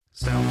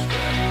Sounds good.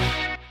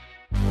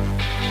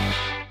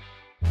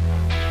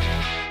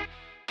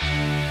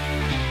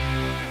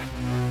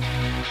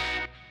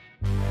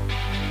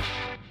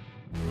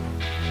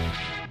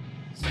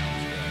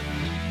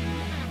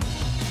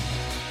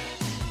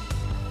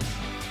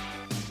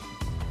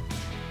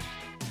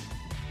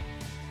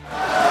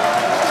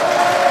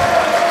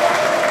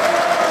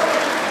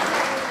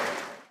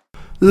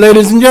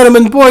 Ladies and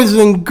gentlemen, boys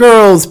and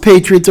girls,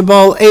 patriots of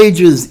all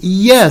ages,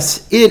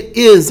 yes, it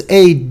is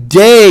a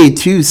day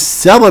to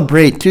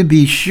celebrate, to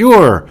be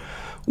sure.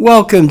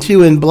 Welcome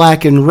to In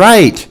Black and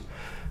Right.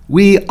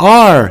 We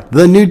are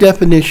the new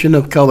definition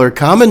of color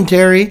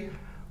commentary,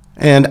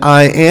 and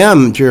I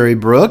am Jerry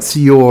Brooks,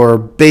 your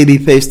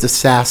baby-faced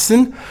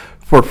assassin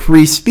for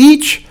free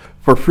speech,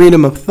 for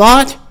freedom of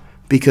thought,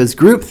 because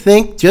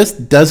groupthink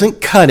just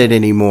doesn't cut it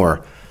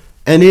anymore.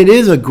 And it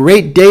is a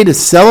great day to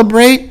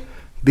celebrate,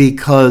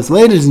 because,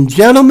 ladies and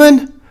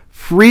gentlemen,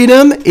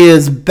 freedom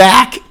is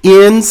back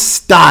in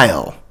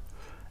style.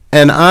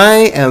 And I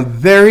am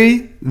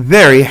very,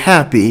 very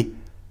happy,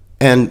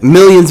 and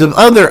millions of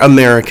other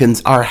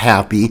Americans are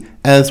happy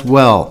as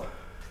well.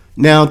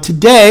 Now,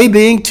 today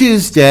being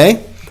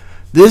Tuesday,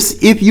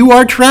 if you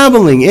are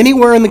traveling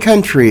anywhere in the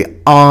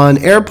country on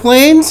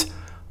airplanes,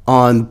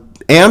 on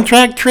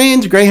Amtrak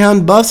trains,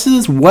 Greyhound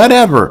buses,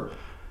 whatever,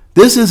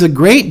 this is a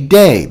great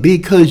day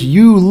because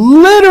you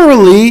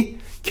literally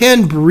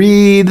can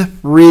breathe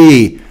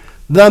free.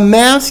 The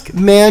mask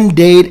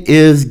mandate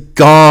is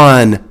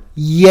gone.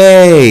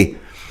 Yay!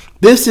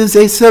 This is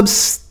a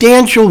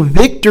substantial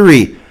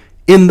victory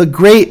in the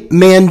Great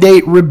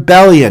Mandate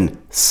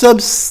Rebellion.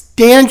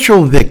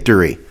 Substantial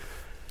victory.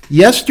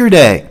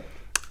 Yesterday,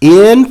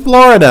 in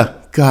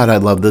Florida, God, I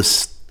love this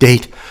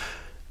state,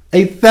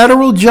 a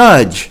federal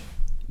judge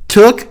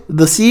took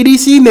the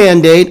CDC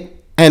mandate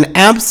and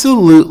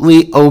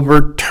absolutely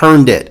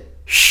overturned it.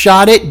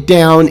 Shot it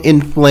down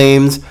in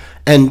flames,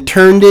 and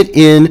turned it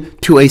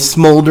into a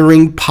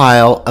smoldering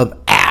pile of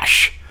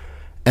ash.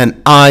 And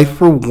I,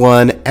 for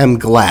one, am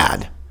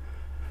glad.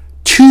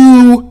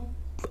 2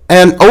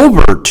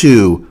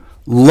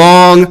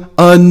 long,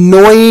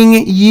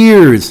 annoying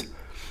years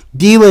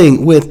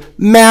dealing with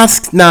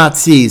mask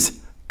Nazis,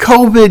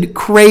 COVID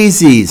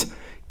crazies,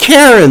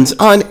 Karens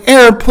on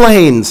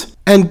airplanes,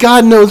 and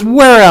God knows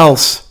where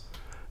else,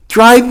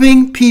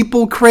 driving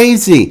people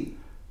crazy.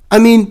 I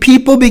mean,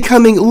 people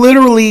becoming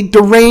literally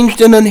deranged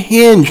and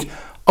unhinged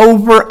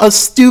over a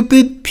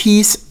stupid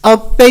piece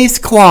of face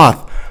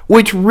cloth,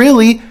 which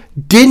really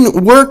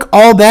didn't work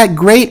all that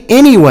great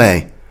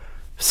anyway.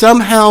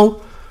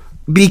 Somehow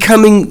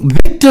becoming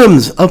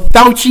victims of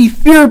Fauci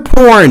fear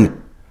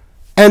porn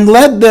and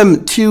led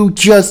them to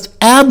just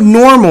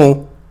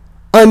abnormal,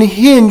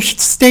 unhinged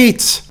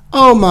states.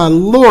 Oh my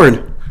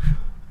Lord.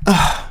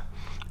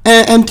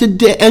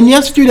 And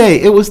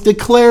yesterday it was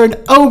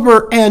declared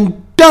over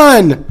and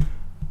done.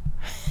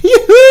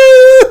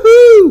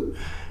 Yoo-hoo!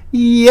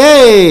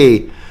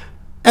 Yay!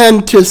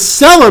 And to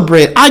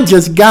celebrate, I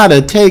just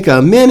gotta take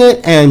a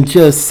minute and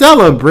just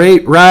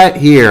celebrate right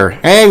here.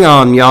 Hang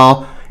on,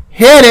 y'all.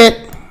 Hit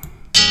it!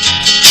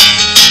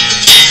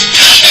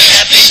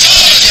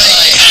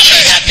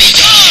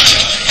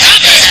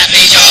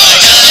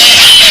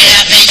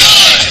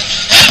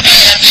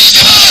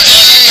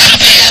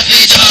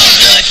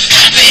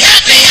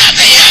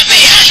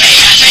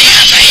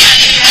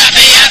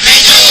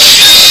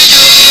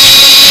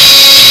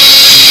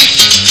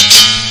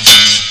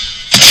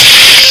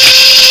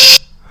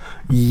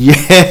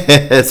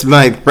 Yes,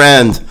 my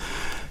friends.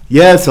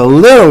 Yes, a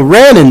little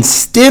Ren and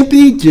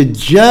Stimpy to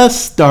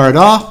just start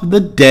off the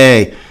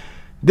day.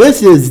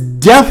 This is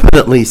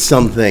definitely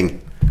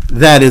something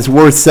that is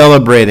worth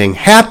celebrating.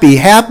 Happy,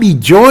 happy,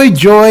 joy,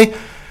 joy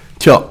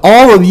to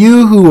all of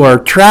you who are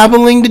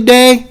traveling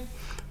today,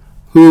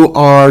 who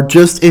are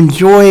just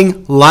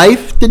enjoying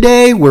life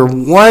today. We're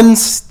one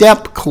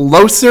step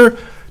closer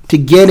to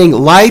getting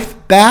life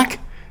back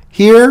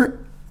here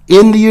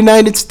in the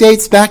United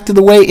States, back to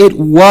the way it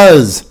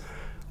was,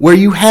 where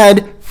you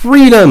had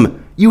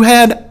freedom, you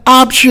had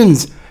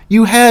options,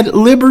 you had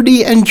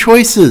liberty and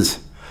choices.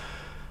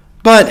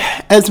 But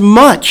as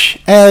much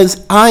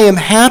as I am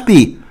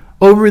happy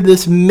over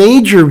this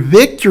major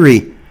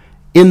victory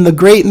in the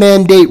Great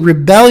Mandate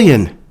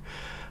Rebellion,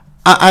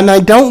 and I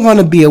don't want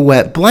to be a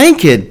wet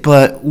blanket,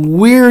 but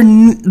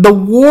the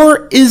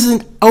war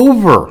isn't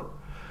over.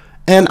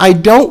 And I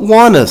don't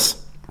want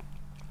us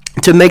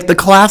to make the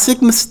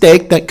classic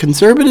mistake that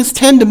conservatives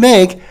tend to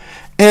make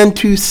and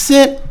to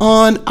sit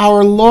on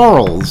our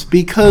laurels,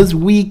 because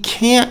we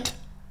can't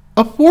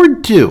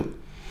afford to.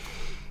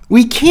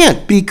 We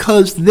can't,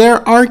 because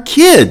there are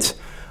kids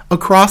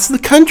across the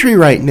country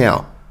right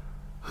now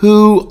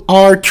who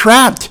are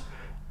trapped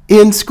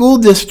in school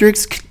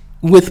districts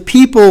with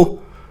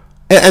people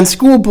and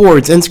school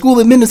boards and school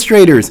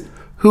administrators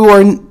who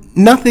are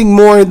nothing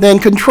more than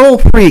control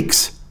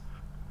freaks,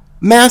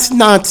 mask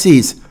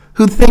Nazis,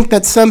 who think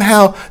that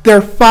somehow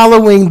they're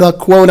following the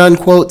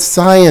quote-unquote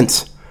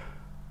science.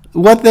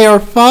 What they are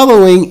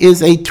following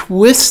is a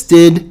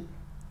twisted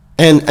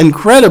and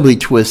incredibly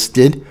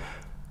twisted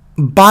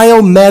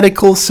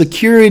biomedical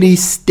security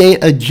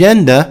state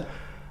agenda,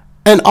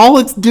 and all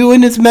it's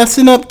doing is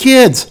messing up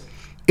kids.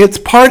 It's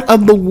part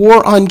of the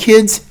war on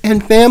kids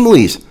and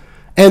families.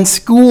 And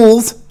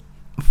schools,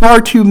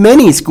 far too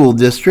many school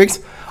districts,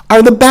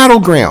 are the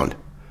battleground.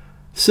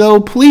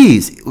 So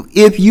please,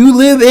 if you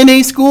live in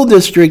a school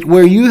district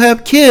where you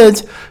have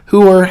kids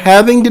who are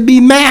having to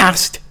be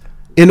masked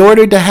in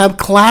order to have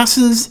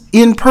classes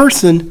in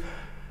person,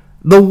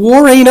 the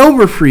war ain't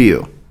over for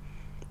you.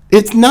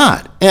 It's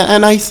not.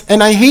 And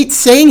I hate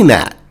saying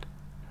that.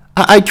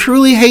 I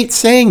truly hate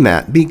saying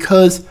that,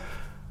 because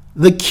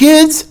the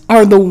kids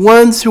are the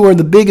ones who are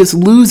the biggest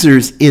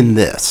losers in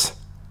this.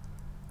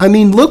 I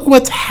mean, look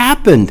what's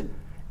happened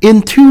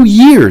in 2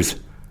 years.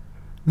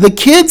 The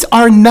kids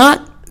are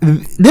not,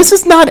 this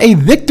is not a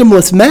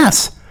victimless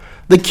mess.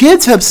 The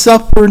kids have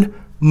suffered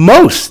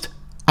most,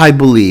 I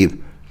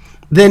believe,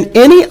 than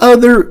any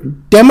other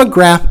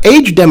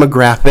age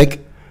demographic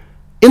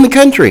in the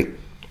country.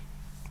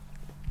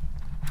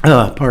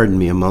 Pardon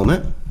me a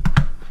moment.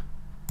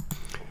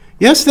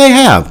 Yes, they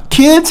have.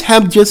 Kids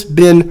have just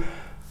been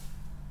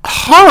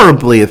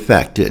horribly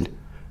affected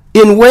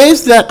in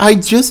ways that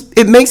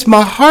it makes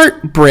my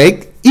heart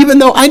break, even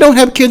though I don't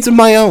have kids of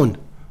my own.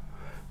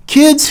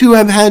 Kids who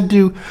have had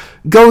to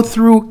go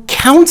through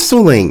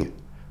counseling,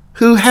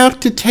 who have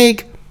to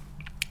take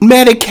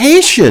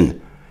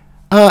medication,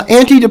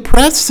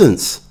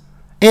 antidepressants,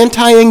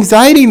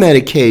 anti-anxiety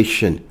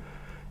medication,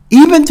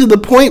 even to the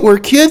point where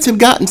kids have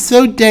gotten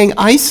so dang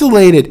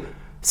isolated.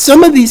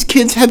 Some of these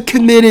kids have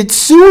committed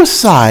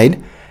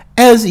suicide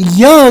as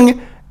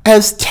young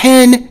as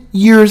 10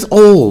 years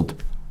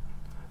old.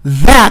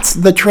 That's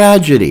the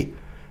tragedy.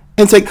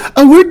 And it's like,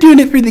 oh, we're doing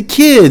it for the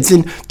kids.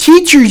 And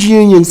teachers'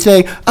 unions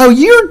say, oh,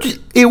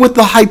 you're with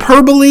the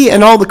hyperbole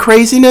and all the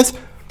craziness.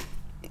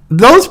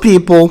 Those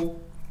people,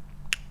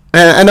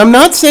 and I'm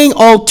not saying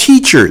all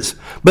teachers,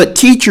 but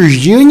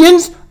teachers'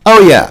 unions,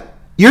 oh yeah,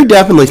 you're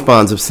definitely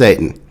spawns of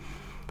Satan.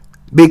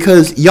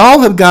 Because y'all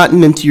have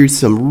gotten into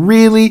some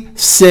really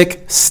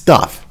sick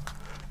stuff.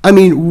 I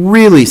mean,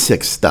 really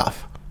sick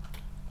stuff.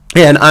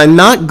 And I'm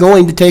not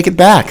going to take it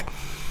back.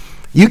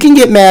 You can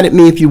get mad at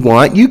me if you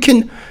want. You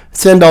can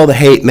send all the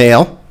hate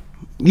mail.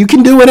 You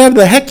can do whatever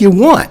the heck you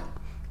want.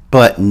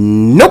 But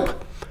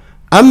nope,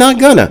 I'm not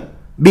gonna.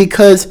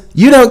 Because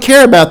you don't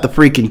care about the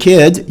freaking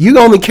kids. You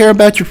only care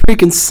about your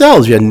freaking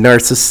selves, you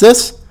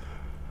narcissists.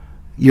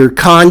 Your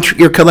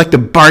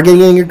collective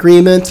bargaining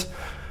agreements.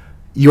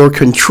 Your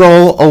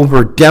control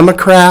over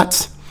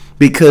Democrats,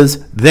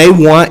 because they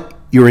want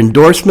your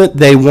endorsement,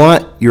 they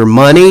want your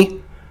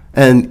money,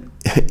 and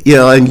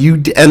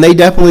they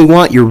definitely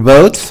want your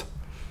votes.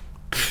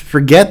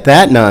 Forget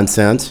that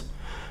nonsense.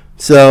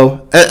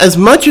 So, as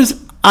much as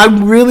I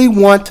really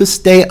want to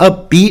stay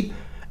upbeat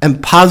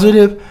and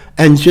positive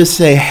and just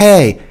say,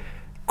 hey,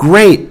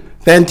 great,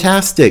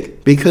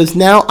 fantastic, because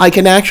now I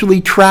can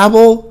actually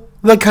travel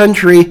the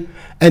country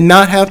and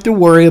not have to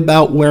worry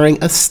about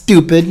wearing a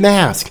stupid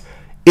mask.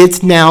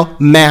 It's now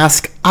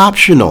mask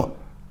optional,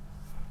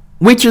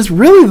 which is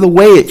really the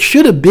way it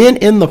should have been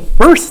in the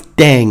first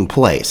dang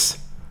place.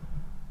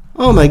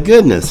 Oh my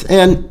goodness.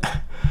 And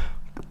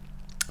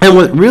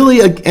what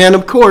really, and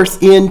of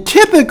course, in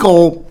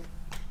typical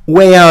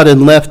way out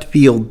in left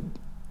field,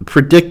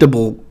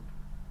 predictable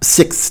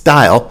sick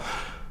style,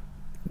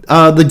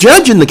 the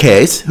judge in the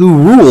case who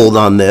ruled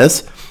on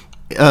this,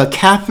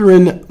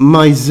 Catherine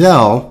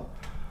Mizell,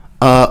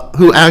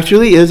 who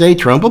actually is a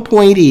Trump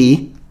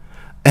appointee,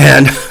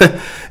 and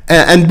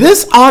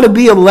this ought to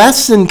be a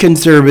lesson,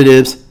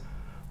 conservatives.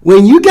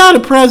 When you got a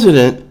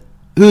president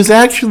who's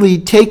actually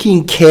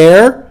taking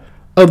care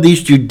of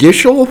these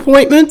judicial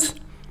appointments,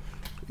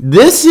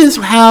 this is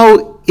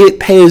how it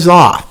pays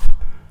off.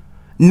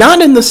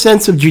 Not in the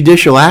sense of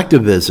judicial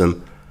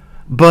activism,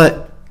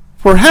 but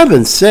for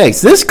heaven's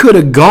sakes, this could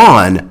have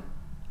gone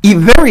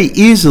very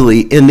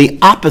easily in the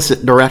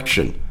opposite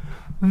direction.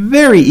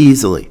 Very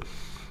easily.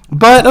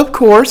 But of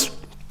course,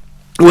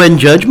 when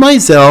Judge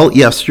Mizell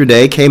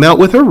yesterday came out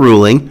with her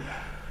ruling,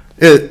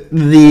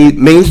 the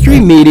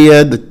mainstream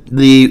media,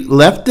 the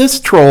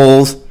leftist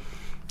trolls,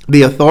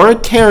 the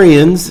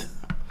authoritarians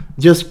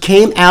just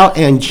came out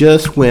and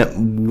just went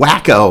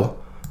wacko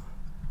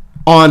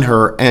on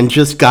her and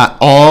just got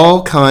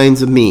all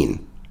kinds of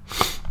mean.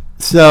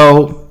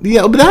 So,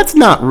 but that's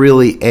not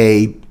really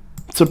a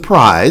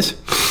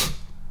surprise.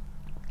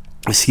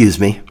 Excuse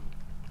me.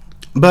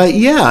 But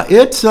yeah,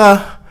 it's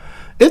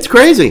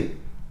crazy.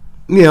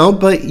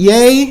 But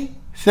yay,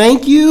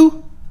 thank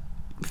you,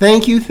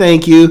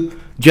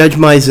 Judge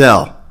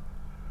Mizell,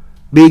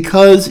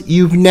 because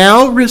you've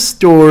now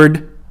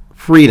restored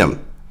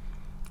freedom.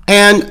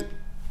 And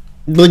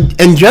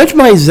Judge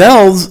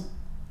Mizell's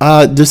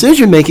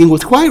decision-making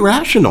was quite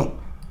rational.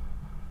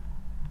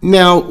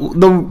 Now,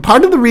 the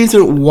part of the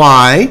reason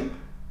why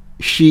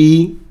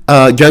Judge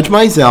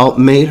Mizell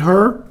made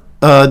her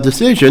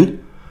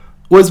decision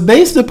was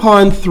based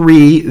upon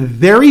three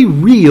very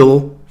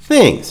real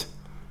things.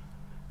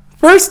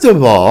 First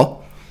of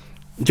all,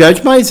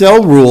 Judge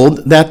Mizell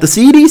ruled that the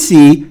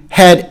CDC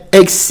had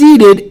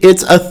exceeded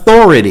its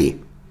authority.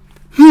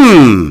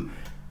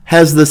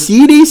 Has the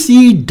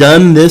CDC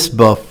done this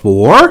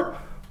before?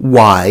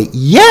 Why,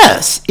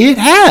 yes, it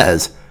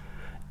has.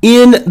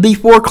 In the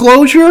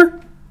foreclosure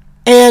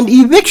and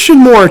eviction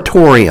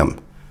moratorium,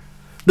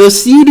 the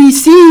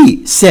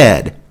CDC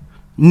said,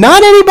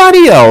 not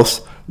anybody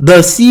else, the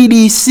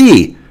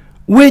CDC,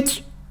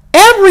 which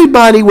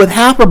everybody with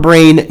half a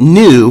brain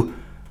knew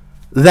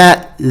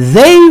that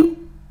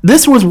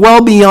this was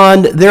well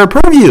beyond their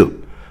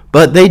purview,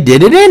 but they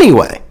did it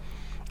anyway.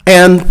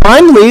 And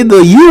finally,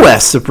 the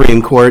U.S.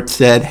 Supreme Court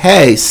said,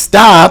 hey,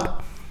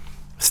 stop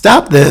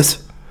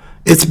this.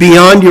 It's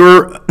beyond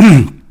your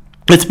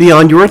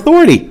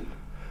authority.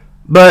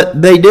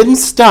 But they didn't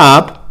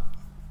stop,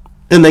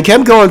 and they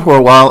kept going for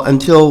a while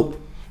until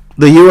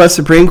the U.S.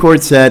 Supreme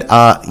Court said,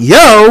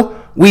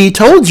 we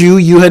told you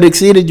you had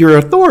exceeded your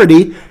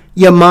authority.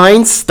 You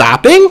mind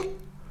stopping?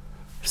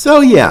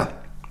 So, yeah.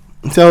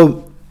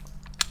 So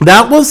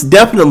that was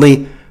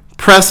definitely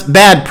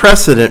bad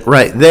precedent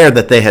right there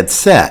that they had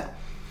set.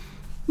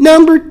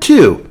 Number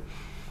two,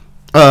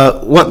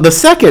 the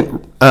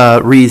second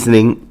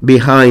reasoning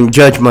behind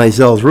Judge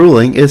Mizell's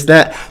ruling is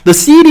that the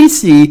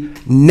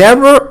CDC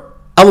never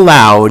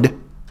allowed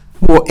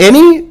for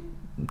any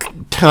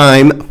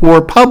time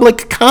for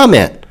public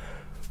comment.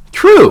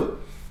 True.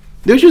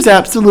 This is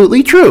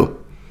absolutely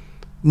true.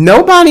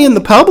 Nobody in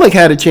the public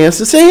had a chance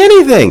to say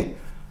anything.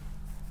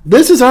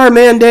 This is our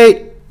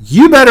mandate.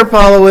 You better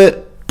follow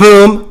it.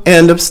 Boom.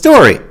 End of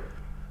story.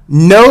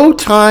 No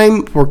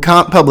time for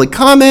public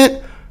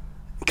comment,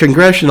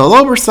 congressional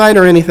oversight,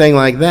 or anything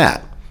like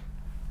that.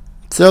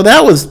 So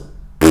that was,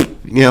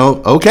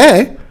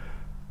 okay.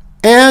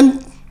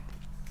 And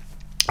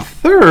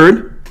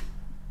third,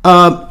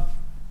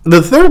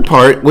 the third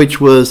part,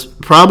 which was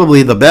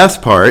probably the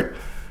best part,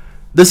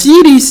 the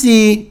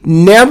CDC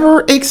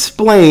never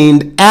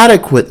explained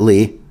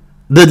adequately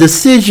the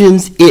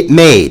decisions it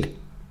made.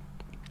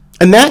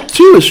 And that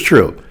too is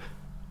true.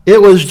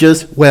 It was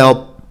just,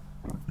 well,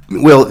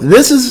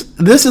 this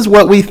is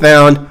what we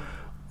found.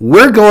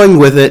 We're going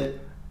with it,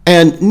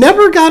 and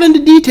never got into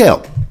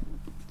detail.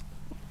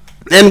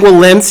 And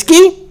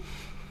Walensky,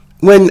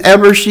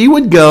 whenever she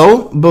would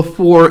go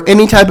before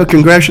any type of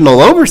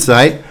congressional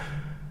oversight,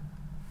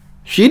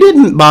 she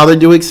didn't bother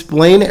to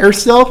explain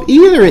herself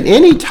either in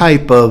any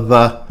type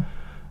of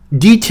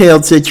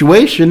detailed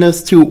situation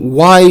as to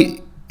why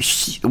the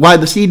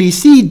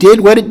CDC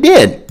did what it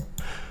did.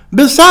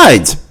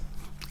 Besides,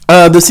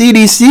 the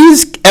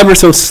CDC's ever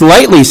so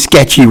slightly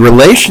sketchy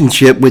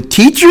relationship with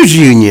teachers'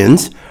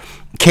 unions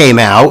came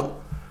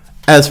out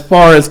as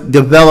far as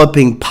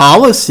developing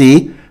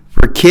policy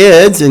for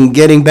kids and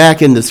getting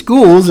back into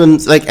schools,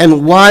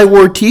 and why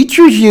were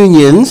teachers'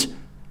 unions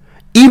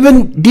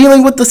even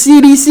dealing with the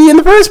CDC in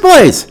the first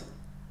place?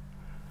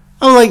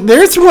 I'm like,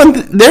 there's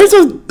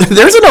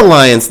an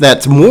alliance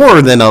that's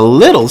more than a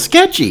little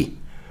sketchy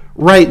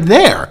right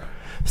there.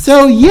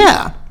 So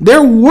yeah,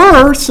 there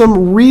were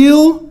some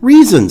real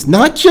reasons,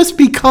 not just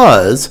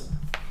because,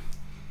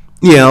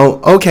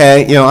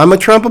 I'm a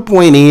Trump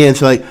appointee, and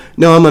it's like,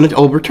 no, I'm going to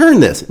overturn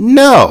this.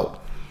 No,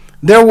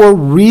 there were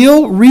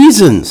real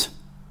reasons.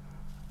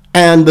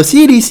 And it's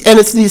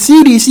the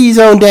CDC's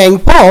own dang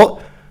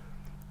fault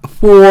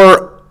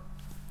for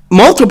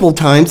multiple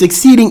times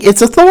exceeding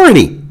its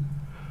authority.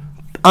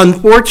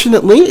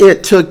 Unfortunately,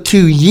 it took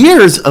 2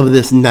 years of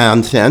this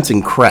nonsense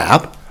and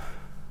crap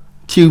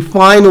to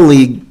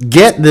finally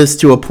get this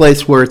to a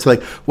place where it's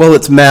like, well,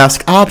 it's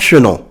mask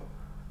optional.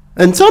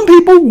 And some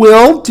people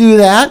will do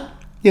that,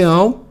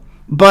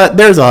 but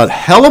there's a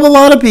hell of a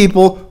lot of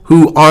people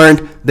who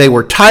aren't. They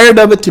were tired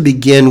of it to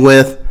begin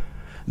with.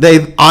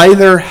 They've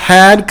either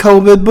had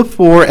COVID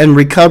before and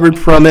recovered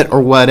from it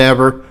or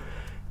whatever.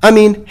 I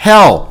mean,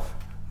 hell,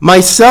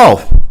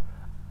 myself,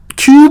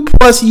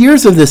 2+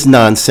 years of this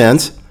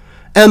nonsense,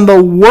 and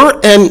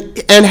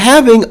and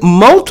having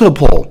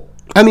multiple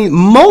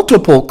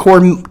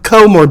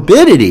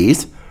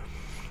comorbidities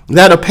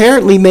that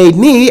apparently made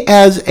me,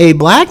 as a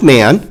black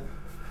man,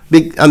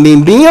 being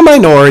a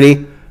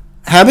minority,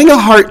 having a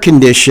heart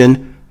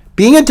condition,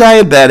 being a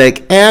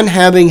diabetic, and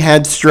having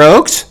had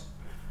strokes.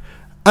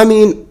 I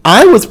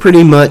was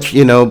pretty much,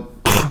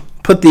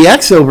 put the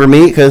X over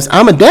me because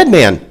I'm a dead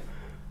man.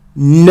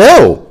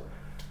 No.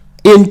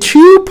 In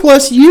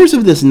 2+ years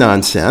of this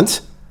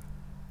nonsense,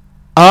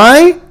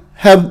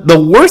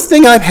 the worst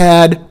thing I've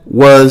had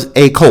was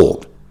a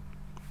cold.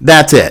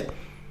 That's it.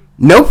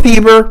 No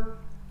fever,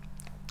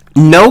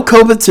 no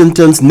COVID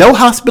symptoms, no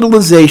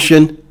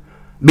hospitalization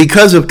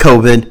because of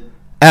COVID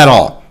at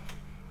all.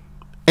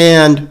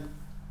 And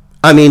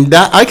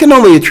that I can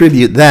only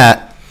attribute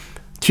that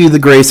to the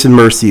grace and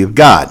mercy of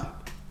God.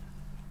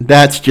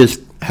 That's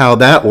just how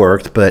that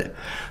worked. But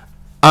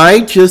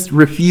I just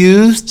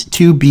refused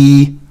to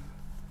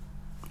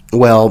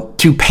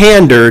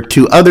pander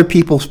to other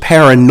people's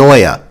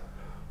paranoia.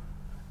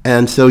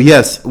 And so,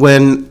 yes,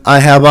 when I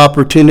have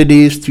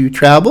opportunities to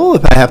travel,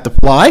 if I have to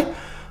fly,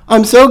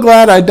 I'm so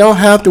glad I don't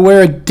have to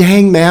wear a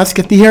dang mask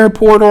at the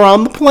airport or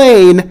on the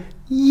plane.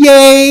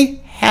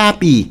 Yay,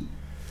 happy.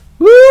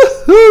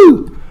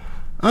 Woohoo!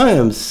 I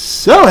am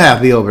so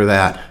happy over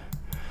that.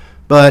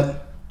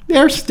 But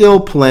there's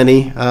still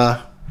plenty.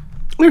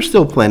 There's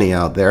still plenty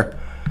out there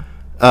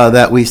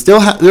that we still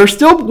have. There's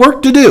still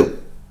work to do.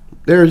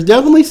 There's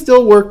definitely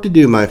still work to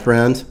do, my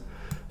friends.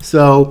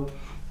 So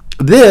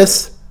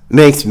this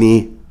makes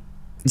me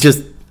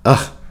just,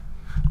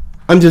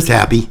 I'm just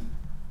happy.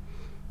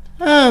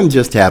 I'm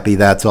just happy,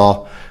 that's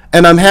all.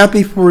 And I'm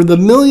happy for the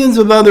millions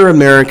of other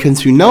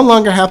Americans who no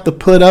longer have to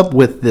put up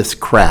with this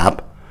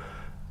crap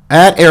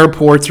at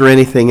airports or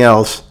anything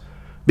else,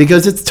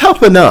 because it's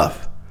tough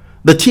enough.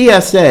 The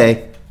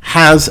TSA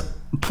has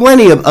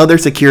plenty of other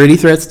security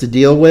threats to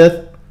deal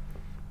with.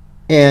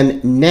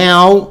 And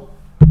now,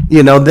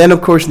 then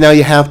of course now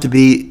you have to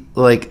be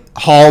like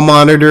hall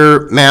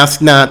monitor,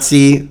 mask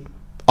Nazi,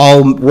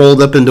 all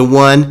rolled up into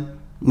one.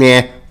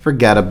 Nah,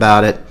 forget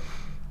about it.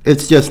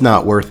 It's just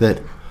not worth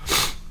it.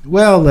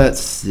 Well,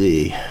 let's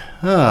see.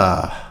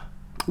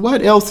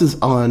 What else is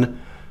on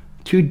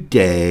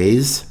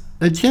today's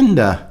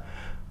agenda?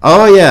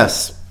 Oh,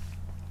 yes,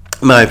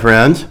 my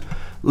friends.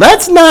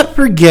 Let's not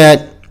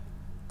forget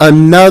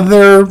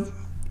another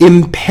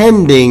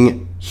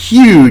impending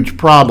huge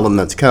problem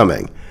that's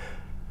coming.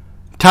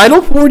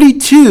 Title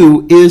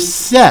 42 is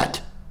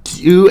set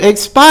to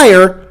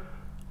expire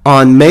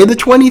on May the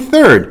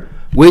 23rd,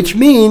 which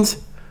means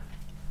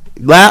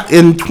in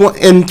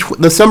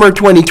the summer of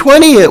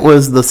 2020, it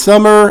was the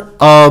summer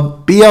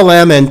of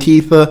BLM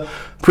Antifa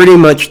pretty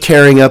much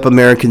tearing up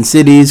American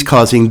cities,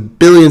 causing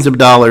billions of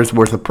dollars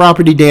worth of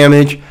property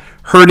damage,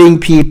 hurting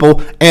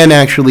people, and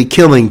actually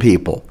killing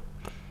people.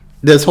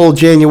 This whole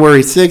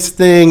January 6th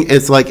thing,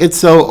 it's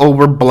so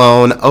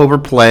overblown,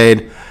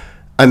 overplayed.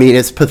 I mean,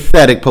 it's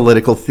pathetic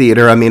political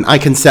theater. I mean, I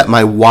can set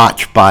my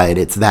watch by it.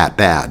 It's that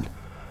bad.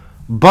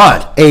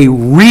 But a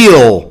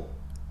real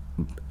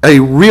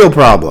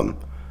problem.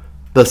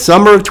 The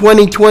summer of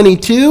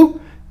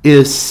 2022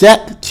 is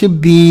set to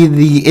be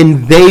the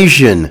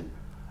invasion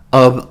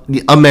of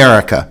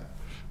America.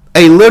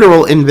 A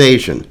literal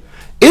invasion.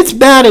 It's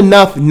bad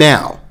enough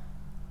now.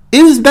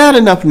 It is bad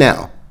enough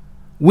now.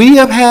 We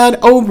have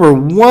had over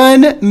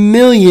 1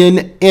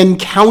 million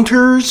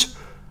encounters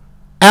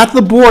at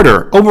the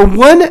border. Over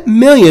 1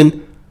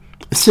 million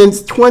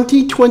since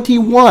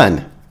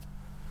 2021.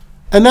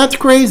 And that's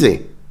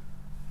crazy.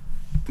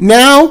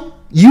 Now,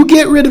 you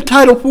get rid of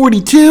Title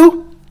 42,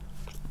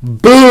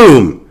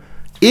 boom.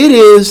 It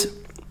is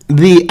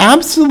the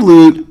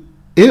absolute,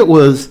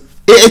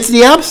 it's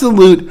the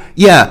absolute,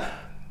 yeah.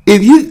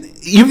 If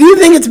you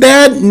think it's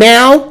bad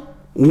now,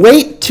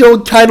 wait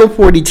till Title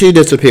 42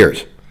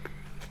 disappears.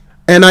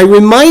 And I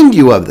remind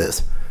you of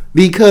this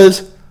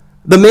because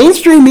the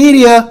mainstream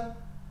media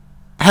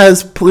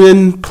has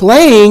been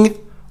playing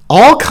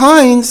all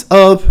kinds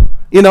of,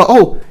 look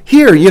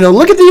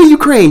at the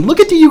Ukraine, look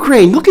at the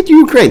Ukraine, look at the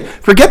Ukraine.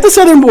 Forget the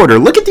southern border,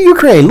 look at the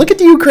Ukraine, look at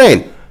the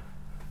Ukraine.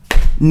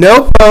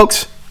 No,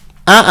 folks,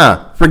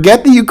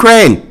 forget the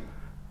Ukraine.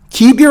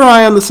 Keep your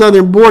eye on the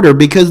southern border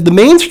because the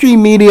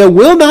mainstream media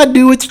will not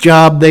do its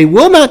job. They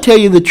will not tell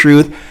you the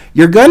truth.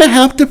 You're going to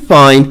have to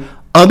find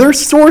other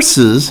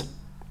sources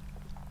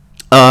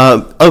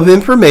of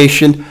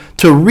information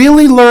to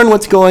really learn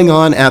what's going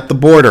on at the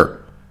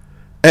border.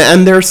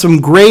 And there's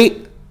some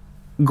great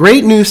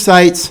news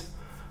sites.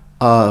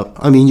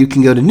 You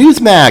can go to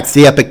Newsmax,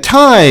 the Epoch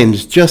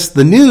Times, Just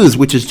the News,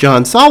 which is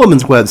John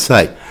Solomon's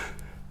website.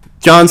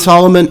 John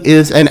Solomon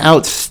is an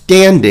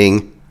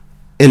outstanding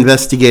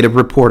investigative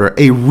reporter,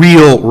 a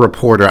real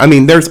reporter. I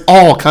mean, there's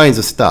all kinds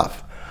of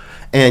stuff.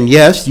 And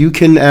yes, you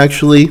can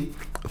actually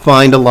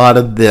find a lot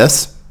of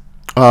this.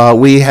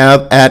 We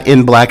have at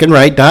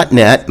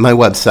inblackandwhite.net, my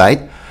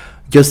website.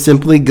 Just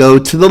simply go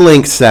to the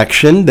links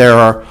section. There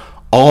are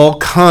all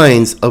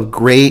kinds of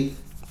great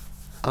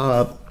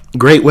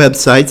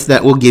websites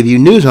that will give you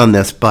news on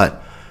this. But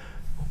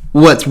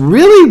what's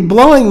really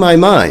blowing my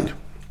mind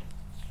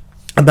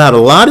about a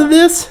lot of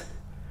this,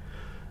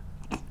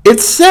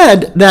 it's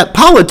said that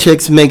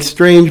politics makes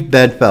strange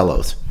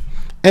bedfellows.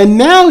 And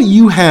now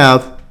you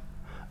have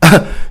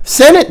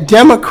Senate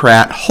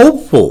Democrat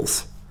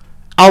hopefuls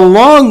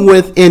along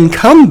with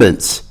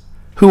incumbents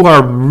who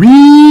are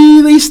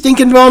really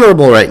stinking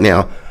vulnerable right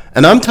now.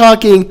 And I'm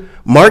talking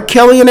Mark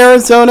Kelly in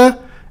Arizona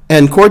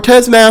and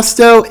Cortez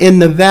Masto in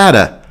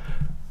Nevada.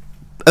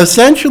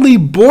 Essentially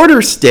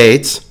border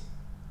states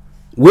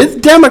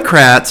with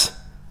Democrats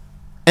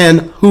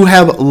and who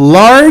have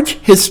large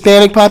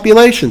Hispanic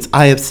populations.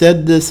 I have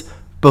said this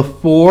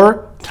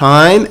before,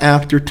 time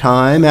after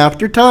time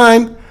after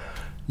time.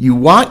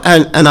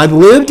 And I've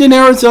lived in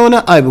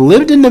Arizona, I've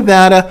lived in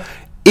Nevada.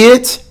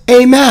 It's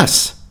a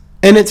mess.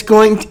 And it's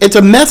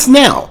a mess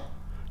now.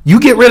 You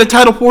get rid of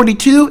Title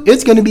 42,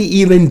 it's going to be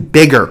even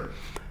bigger.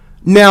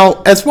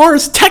 Now, as far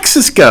as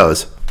Texas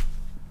goes,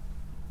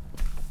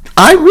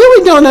 I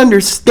really don't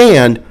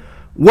understand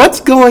what's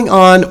going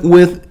on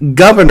with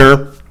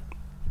Governor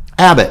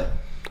Abbott.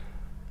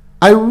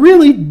 I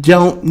really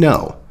don't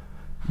know.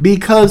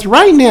 Because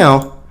right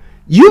now,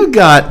 you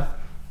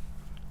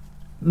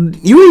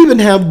even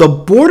have the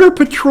Border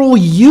Patrol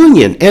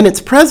Union and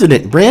its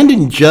president,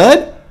 Brandon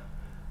Judd,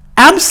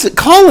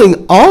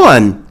 calling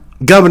on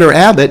Governor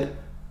Abbott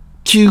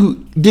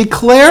to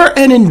declare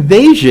an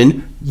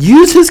invasion,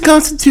 use his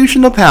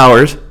constitutional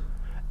powers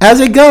as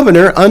a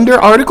governor under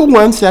Article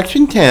 1,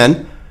 Section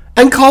 10,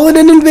 and call it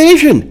an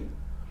invasion.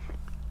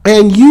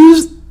 And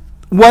use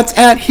what's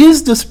at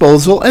his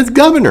disposal as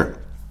governor.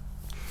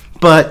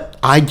 But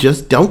I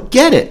just don't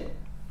get it.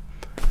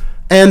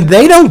 And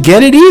they don't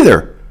get it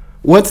either.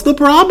 What's the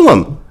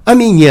problem? I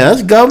mean,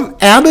 yes,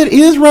 Abbott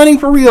is running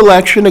for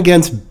re-election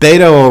against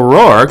Beto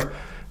O'Rourke,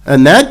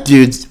 and that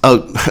dude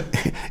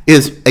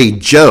is a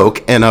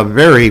joke and a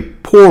very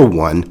poor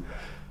one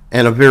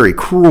and a very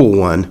cruel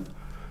one.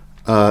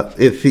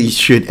 If he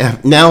should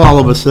now all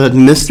of a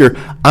sudden,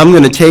 I'm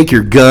going to take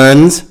your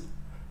guns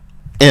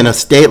in a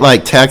state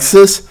like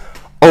Texas.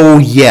 Oh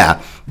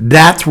yeah,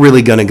 that's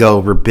really going to go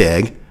over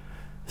big.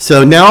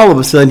 So now all of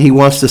a sudden he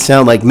wants to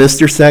sound like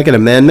Mr. Second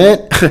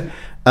Amendment.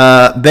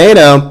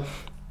 Beto,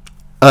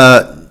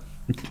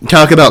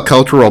 talk about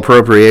cultural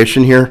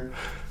appropriation here.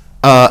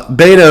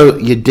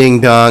 Beto, you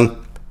ding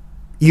dong.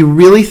 You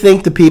really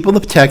think the people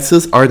of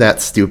Texas are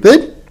that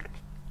stupid?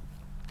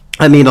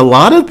 I mean, a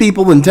lot of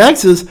people in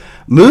Texas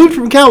moved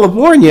from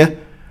California,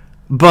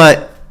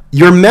 but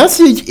your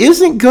message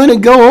isn't going to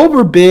go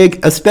over big,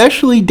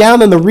 especially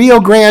down in the Rio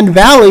Grande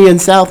Valley in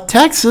South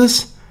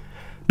Texas.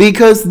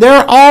 Because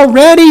they're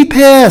already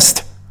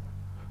pissed.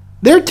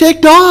 They're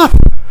ticked off.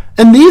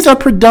 And these are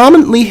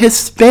predominantly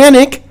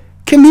Hispanic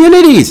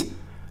communities.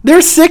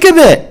 They're sick of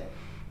it.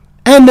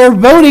 And they're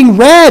voting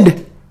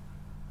red.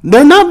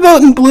 They're not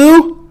voting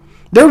blue.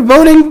 They're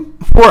voting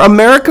for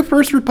America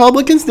First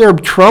Republicans. They're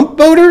Trump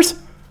voters.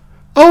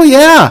 Oh,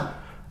 yeah.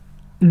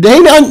 They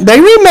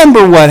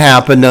remember what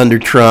happened under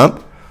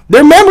Trump.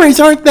 Their memories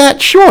aren't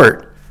that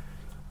short.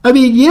 I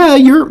mean, yeah,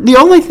 the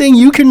only thing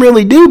you can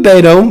really do,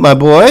 Beto, my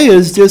boy,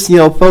 is just,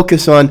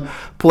 focus on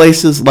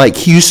places like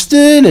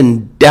Houston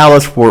and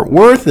Dallas-Fort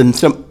Worth and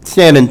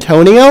San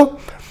Antonio,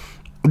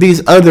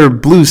 these other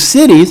blue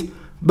cities.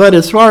 But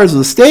as far as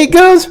the state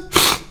goes,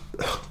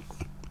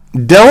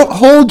 don't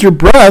hold your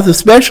breath,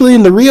 especially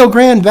in the Rio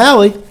Grande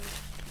Valley.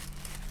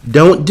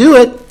 Don't do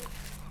it,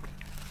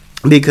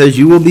 because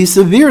you will be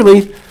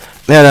severely,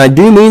 and I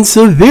do mean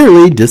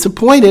severely,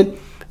 disappointed.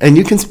 And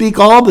you can speak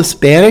all the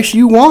Spanish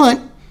you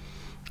want,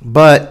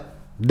 but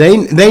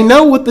they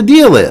know what the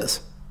deal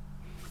is.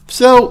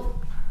 So,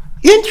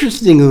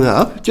 interesting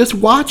enough, just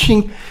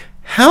watching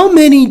how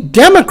many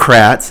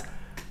Democrats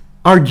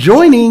are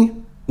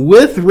joining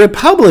with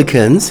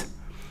Republicans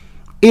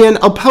in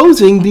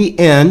opposing the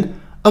end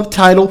of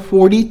Title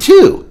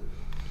 42.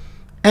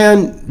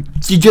 And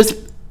to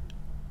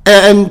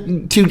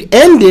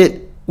end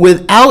it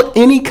without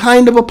any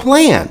kind of a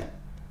plan.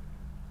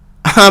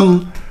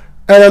 And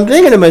I'm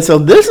thinking to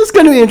myself, this is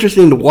going to be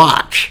interesting to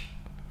watch.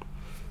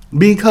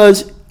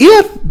 Because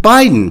if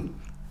Biden,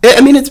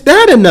 it's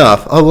bad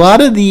enough, a lot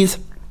of these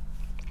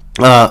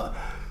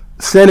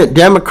Senate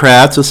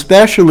Democrats,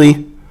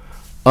 especially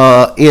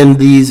in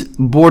these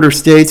border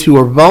states who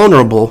are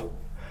vulnerable,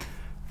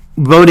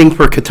 voting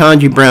for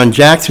Ketanji Brown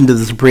Jackson to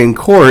the Supreme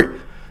Court,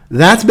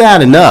 that's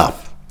bad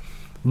enough.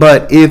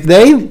 But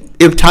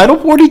if Title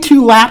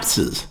 42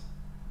 lapses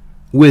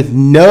with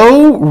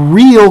no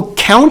real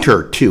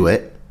counter to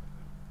it,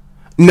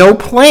 no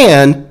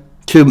plan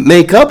to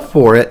make up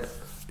for it,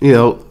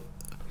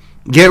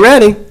 get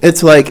ready.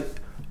 It's like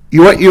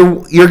you're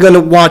going to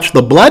watch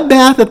the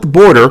bloodbath at the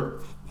border,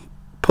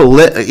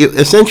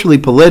 essentially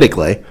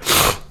politically,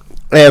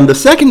 and the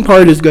second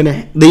part is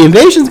the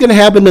invasion's going to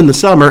happen in the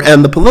summer,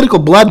 and the political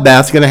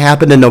bloodbath's going to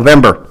happen in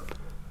November.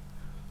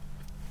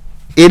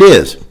 It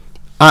is.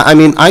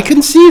 I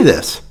can see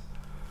this.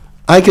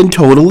 I can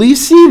totally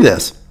see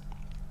this.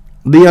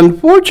 The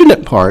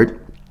unfortunate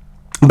part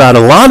about a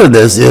lot of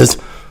this is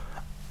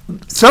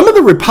some of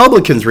the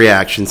Republicans'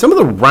 reaction, some of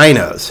the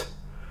rhinos.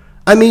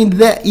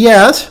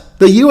 Yes,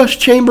 the U.S.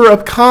 Chamber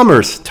of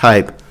Commerce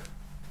type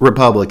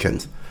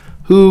Republicans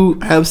who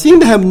seem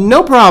to have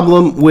no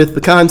problem with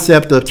the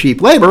concept of cheap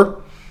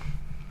labor,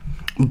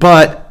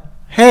 but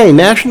hey,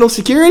 national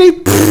security?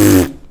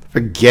 Pfft,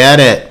 forget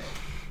it.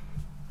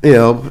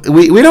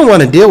 We don't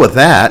want to deal with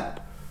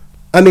that.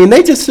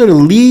 They just sort of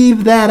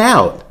leave that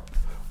out,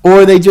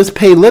 or they just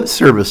pay lip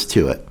service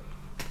to it.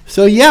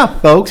 So yeah,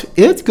 folks,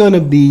 it's going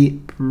to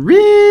be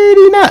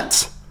pretty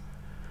nuts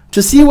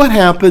to see what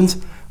happens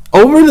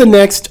over the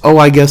next,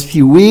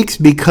 few weeks,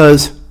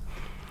 because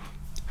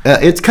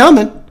it's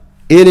coming.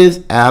 It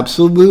is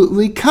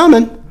absolutely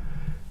coming.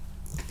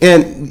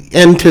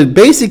 And to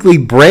basically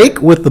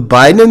break with the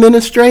Biden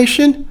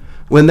administration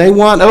when they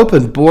want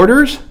open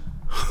borders,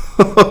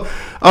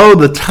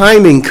 the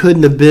timing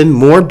couldn't have been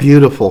more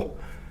beautiful.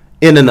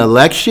 In an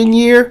election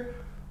year,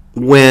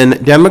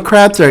 when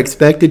Democrats are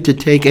expected to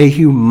take a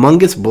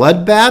humongous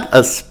bloodbath,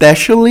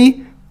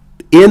 especially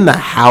in the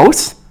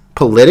House,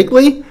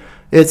 politically,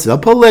 it's a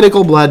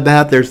political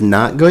bloodbath. There's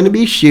not going to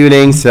be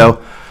shooting,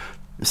 so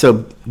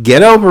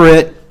get over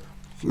it.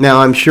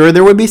 Now, I'm sure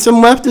there would be some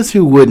leftists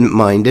who wouldn't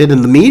mind it,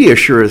 and the media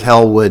sure as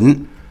hell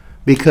wouldn't,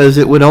 because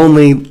it would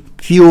only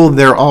fuel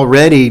their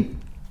already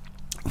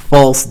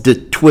false,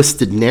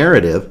 twisted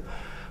narrative.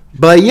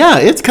 But yeah,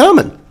 it's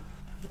coming.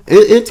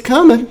 It's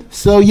coming.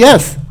 So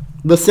yes,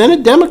 the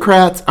Senate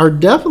Democrats are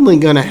definitely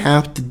going to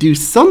have to do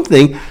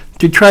something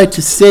to try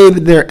to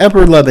save their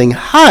ever-loving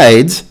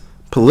hides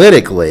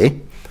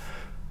politically,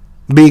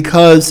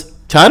 because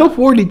Title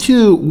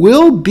 42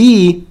 will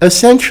be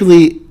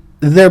essentially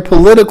their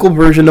political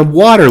version of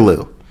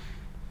Waterloo.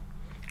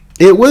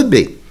 It would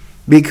be,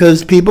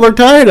 because people are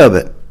tired of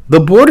it. The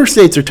border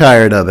states are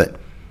tired of it.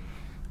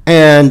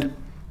 And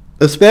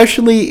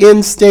especially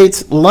in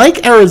states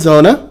like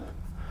Arizona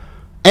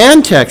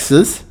and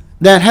Texas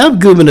that have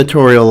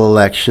gubernatorial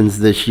elections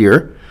this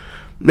year.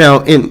 Now,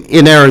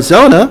 in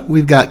Arizona,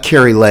 we've got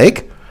Kari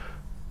Lake,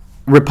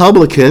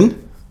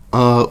 Republican,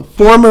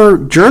 former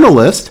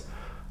journalist.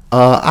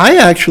 I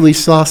actually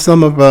saw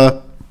some of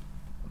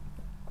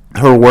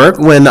her work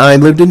when I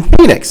lived in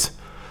Phoenix.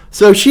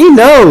 So she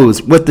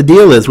knows what the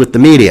deal is with the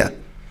media.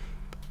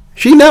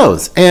 She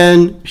knows,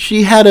 and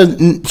she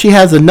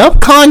has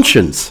enough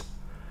conscience,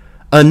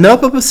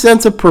 enough of a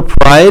sense of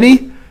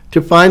propriety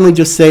to finally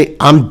just say,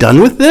 I'm done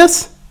with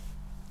this.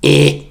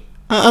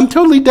 I'm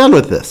totally done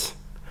with this.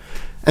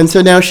 And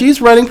so now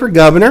she's running for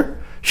governor.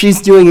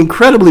 She's doing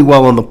incredibly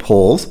well on the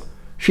polls.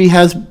 She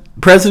has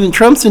President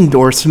Trump's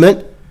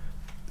endorsement.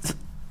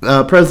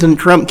 President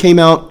Trump came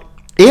out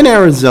in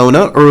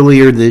Arizona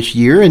earlier this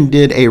year and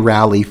did a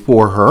rally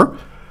for her.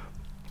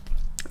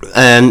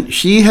 And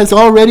she has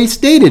already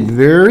stated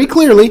very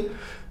clearly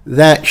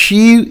that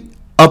she,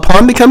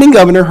 upon becoming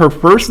governor, her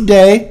first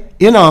day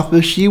in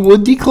office, she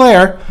would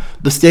declare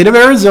the state of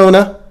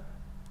Arizona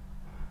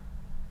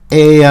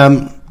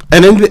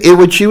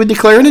she would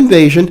declare an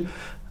invasion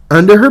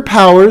under her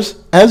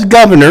powers as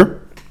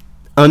governor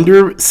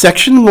under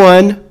Section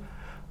 1,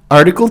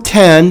 Article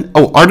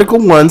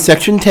 1,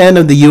 Section 10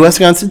 of the U.S.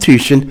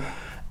 Constitution,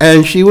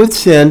 and she would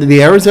send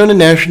the Arizona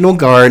National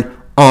Guard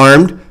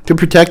armed to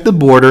protect the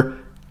border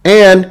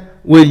and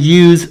would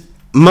use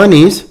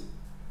monies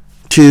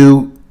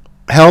to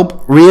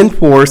help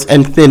reinforce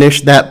and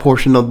finish that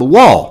portion of the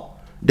wall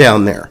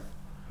down there.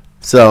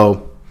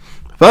 So,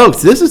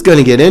 folks, this is going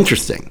to get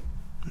interesting.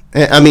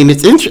 I mean,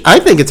 I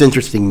think it's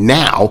interesting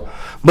now,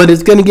 but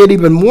it's going to get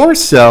even more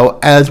so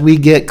as we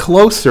get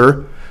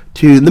closer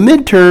to the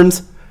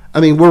midterms. I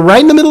mean, we're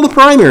right in the middle of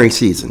primary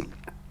season.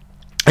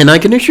 And I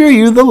can assure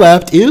you the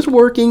left is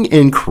working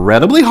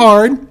incredibly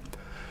hard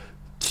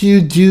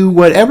to do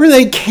whatever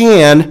they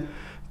can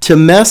to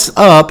mess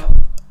up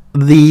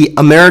the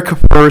America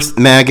First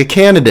MAGA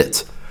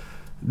candidates.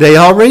 They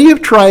already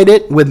have tried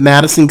it with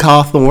Madison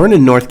Cawthorn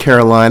in North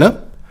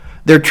Carolina.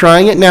 They're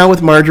trying it now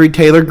with Marjorie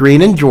Taylor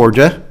Greene in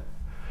Georgia.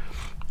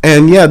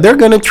 And yeah, they're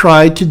going to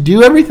try to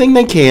do everything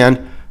they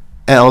can,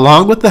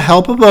 along with the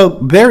help of a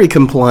very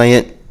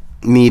compliant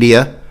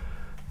media,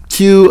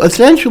 to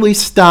essentially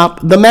stop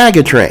the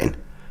MAGA train.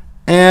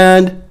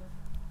 And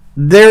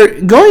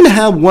they're going to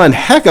have one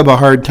heck of a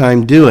hard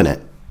time doing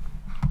it.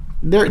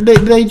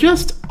 They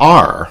just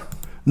are.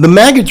 The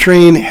MAGA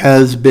train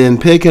has been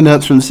picking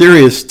up some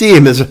serious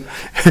steam. It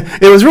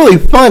was really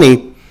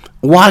funny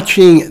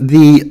watching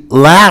the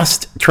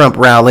last Trump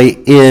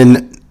rally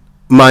in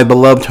my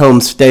beloved home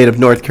state of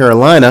North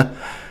Carolina.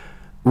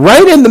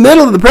 Right in the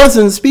middle of the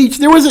president's speech,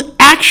 there was an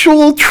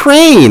actual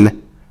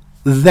train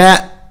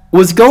that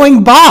was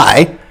going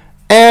by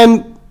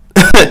and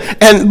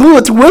blew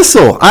its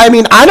whistle. I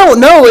mean, I don't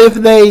know if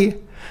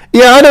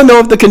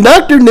the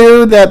conductor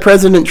knew that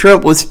President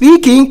Trump was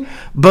speaking,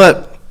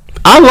 but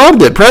I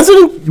loved it.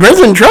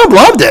 President Trump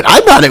loved it.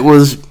 I thought it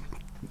was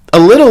a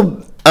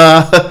little,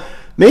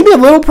 maybe a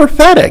little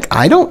prophetic.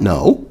 I don't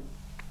know.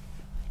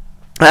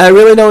 I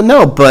really don't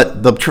know.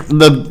 But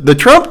the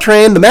Trump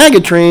train, the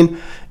MAGA train,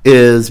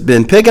 has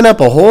been picking up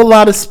a whole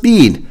lot of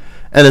speed.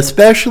 And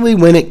especially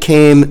when it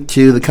came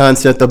to the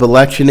concept of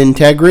election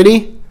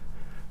integrity.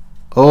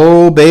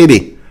 Oh,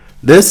 baby.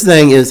 This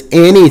thing is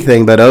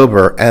anything but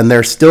over, and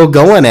they're still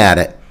going at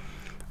it.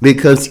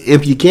 Because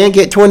if you can't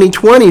get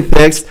 2020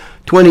 fixed,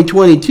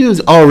 2022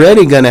 is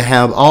already going to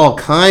have all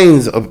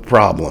kinds of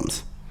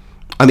problems.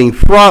 I mean,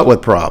 fraught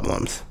with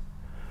problems.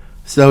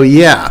 So,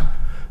 yeah.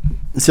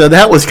 So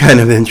that was kind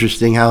of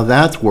interesting how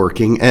that's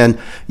working. And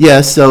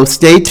yes, so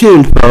stay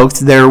tuned, folks.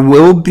 There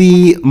will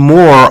be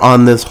more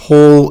on this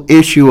whole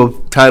issue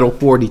of Title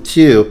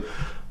 42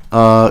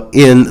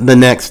 in the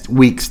next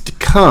weeks to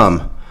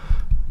come.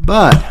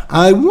 But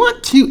I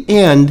want to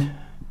end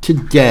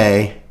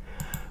today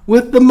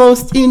with the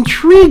most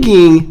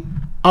intriguing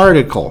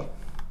article.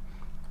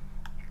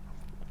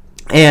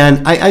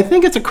 And I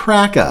think it's a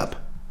crack up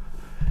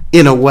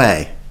in a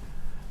way.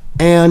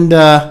 And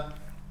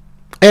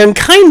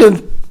kind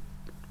of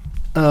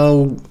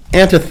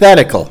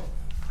antithetical.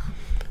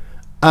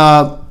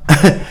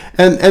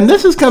 And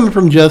this is coming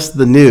from Just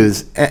the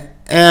News.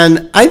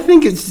 And I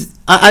think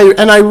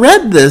I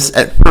read this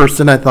at first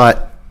and I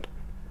thought,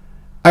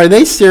 are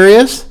they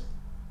serious?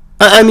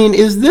 I mean,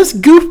 is this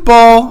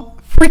goofball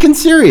freaking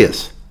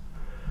serious?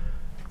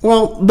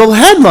 Well, the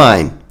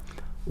headline,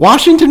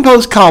 Washington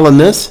Post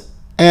columnist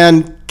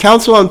and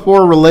Council on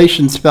Foreign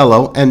Relations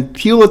fellow and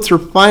Pulitzer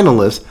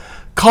finalist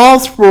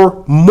calls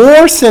for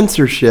more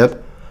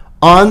censorship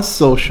on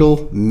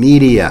social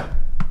media.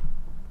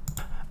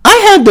 I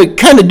had to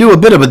kind of do a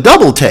bit of a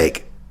double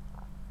take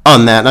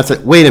on that. And I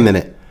said, wait a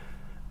minute.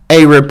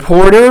 A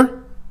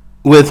reporter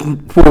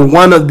for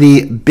one of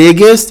the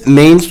biggest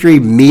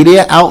mainstream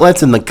media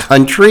outlets in the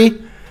country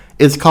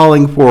is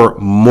calling for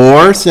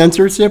more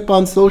censorship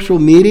on social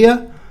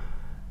media?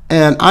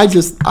 And I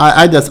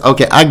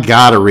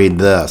gotta read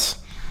this.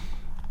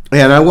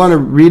 And I want to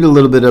read a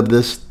little bit of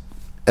this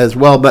as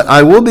well, but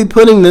I will be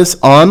putting this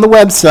on the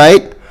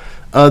website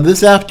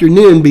this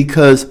afternoon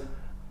because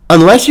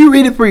unless you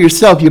read it for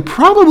yourself, you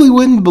probably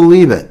wouldn't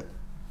believe it.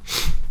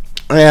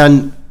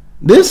 And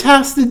this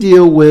has to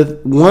deal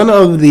with one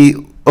of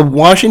the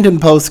Washington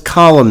Post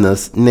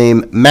columnists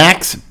named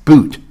Max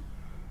Boot.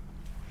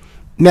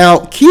 Now,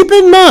 keep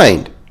in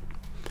mind,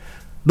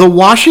 the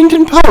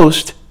Washington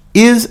Post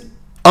is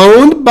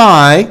owned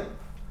by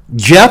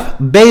Jeff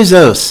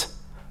Bezos,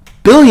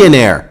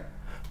 billionaire,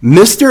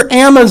 Mr.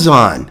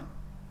 Amazon.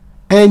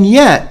 And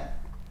yet,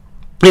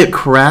 it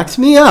cracks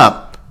me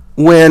up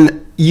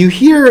when you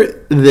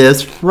hear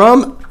this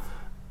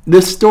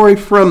story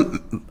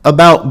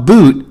about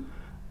Boot,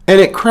 and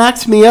it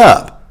cracks me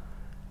up,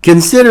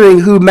 considering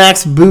who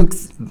Max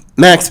Boot's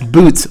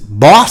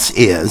boss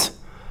is.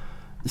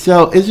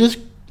 So it's just,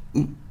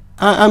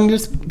 I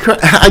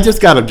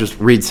just gotta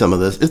read some of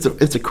this.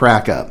 It's a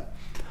crack up,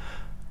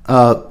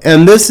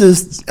 and this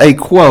is a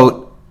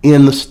quote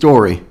in the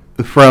story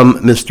from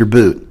Mr.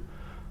 Boot.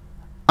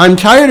 I'm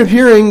tired of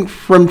hearing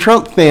from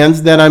Trump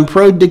fans that I'm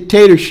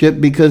pro-dictatorship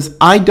because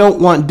I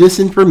don't want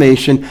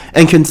disinformation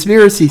and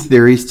conspiracy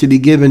theories to be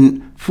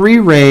given free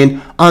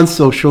rein on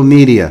social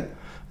media.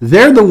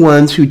 They're the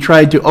ones who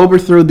tried to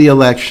overthrow the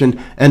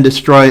election and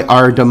destroy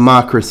our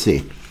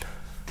democracy.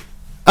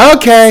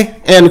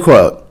 Okay, end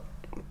quote.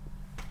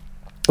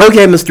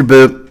 Okay, Mr.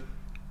 Boot,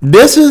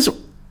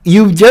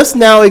 you've just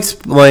now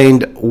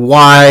explained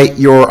why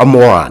you're a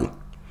moron.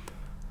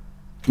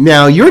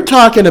 Now, you're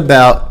talking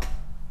about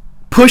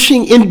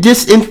pushing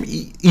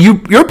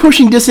you're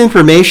pushing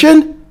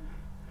disinformation,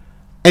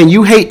 and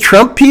you hate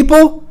Trump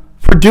people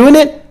for doing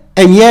it,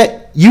 and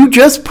yet you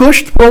just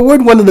pushed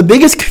forward one of the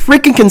biggest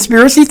freaking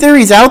conspiracy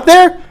theories out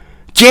there,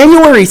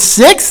 January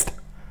 6th?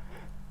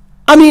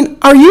 I mean,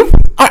 are you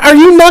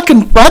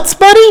knocking butts,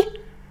 buddy?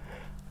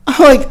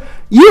 Like,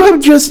 you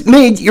have just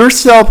made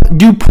yourself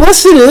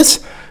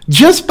duplicitous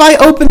just by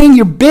opening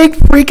your big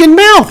freaking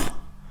mouth.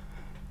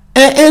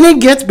 And it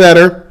gets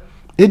better.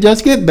 It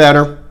does get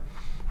better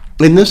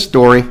in this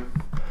story.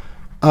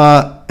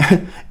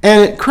 And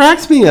it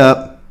cracks me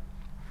up.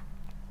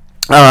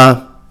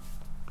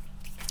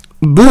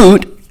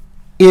 Boot,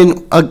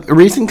 in a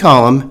recent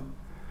column,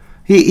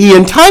 he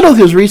entitled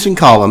his recent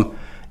column,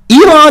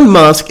 Elon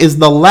Musk is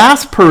the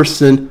last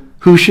person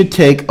who should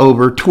take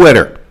over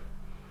Twitter.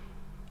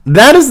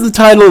 That is the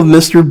title of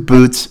Mr.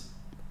 Boot's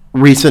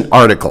recent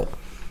article.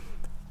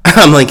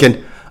 I'm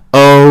thinking,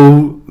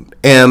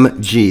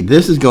 OMG,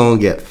 this is going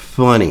to get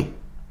funny.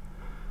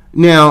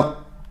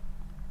 Now,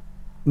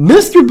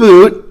 Mr.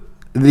 Boot,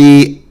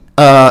 the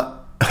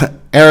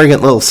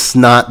arrogant little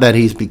snot that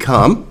he's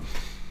become,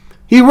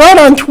 he wrote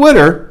on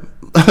Twitter,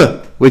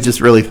 which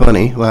is really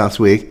funny, last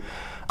week,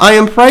 I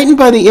am frightened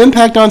by the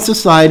impact on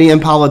society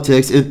and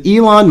politics if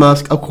Elon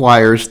Musk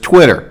acquires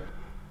Twitter.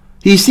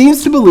 He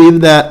seems to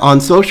believe that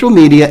on social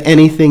media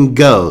anything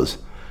goes.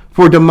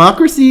 For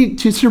democracy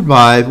to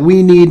survive,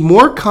 we need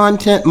more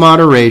content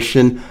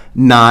moderation,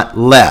 not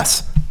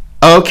less.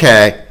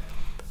 Okay.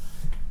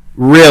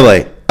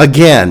 Really?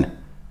 Again.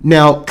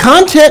 Now,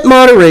 content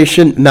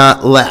moderation,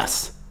 not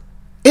less.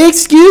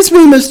 Excuse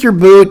me, Mr.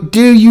 Boot,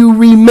 do you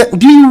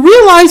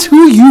realize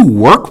who you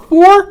work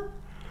for?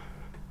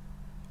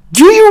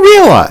 Do you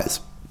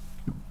realize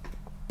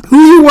who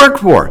you work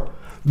for?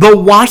 The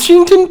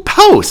Washington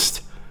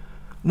Post,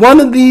 one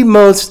of the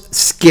most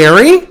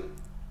scary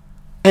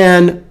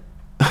and,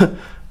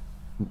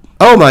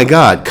 oh my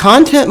God,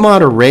 content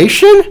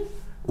moderation?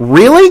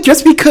 Really?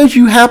 Just because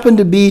you happen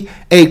to be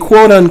a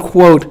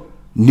quote-unquote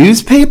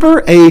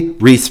newspaper, a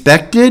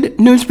respected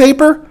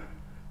newspaper?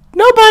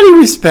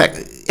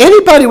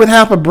 Anybody with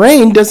half a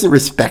brain doesn't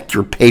respect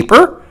your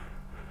paper.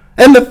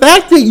 And the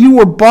fact that you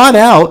were bought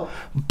out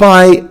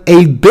by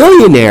a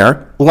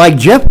billionaire like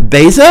Jeff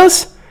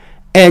Bezos,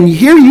 and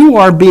here you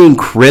are being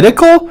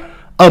critical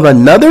of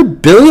another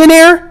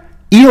billionaire,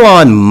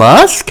 Elon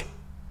Musk,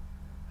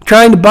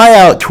 trying to buy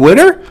out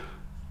Twitter,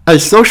 a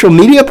social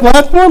media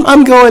platform,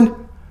 I'm going,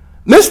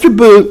 Mr.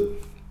 Boot,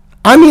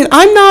 I mean,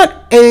 I'm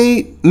not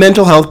a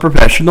mental health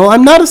professional.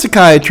 I'm not a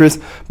psychiatrist,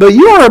 but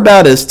you are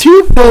about as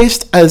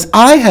two-faced as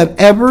I have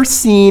ever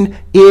seen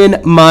in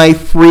my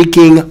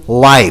freaking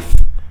life.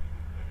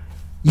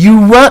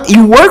 You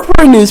work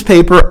for a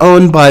newspaper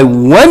owned by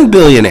one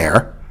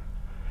billionaire,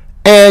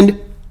 and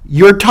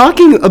you're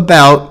talking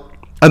about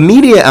a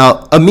media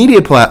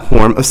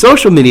platform, a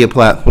social media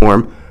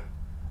platform,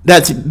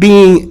 that's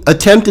being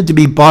attempted to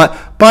be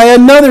bought by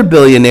another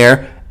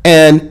billionaire,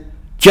 and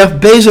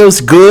Jeff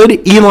Bezos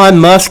good, Elon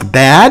Musk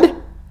bad?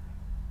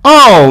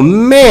 Oh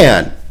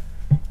man,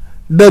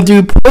 the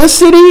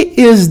duplicity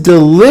is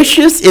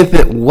delicious if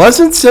it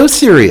wasn't so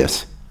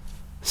serious.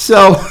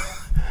 So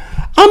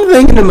I'm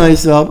thinking to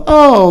myself,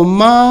 oh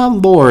my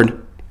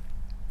Lord,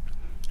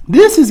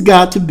 this has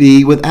got to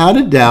be, without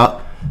a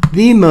doubt,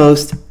 the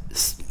most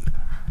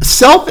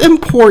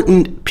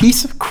self-important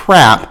piece of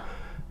crap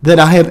that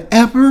I have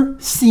ever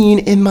seen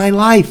in my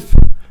life.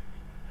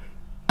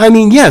 I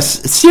mean,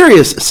 yes,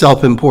 serious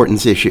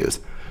self-importance issues.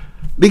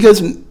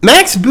 Because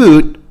Max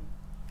Boot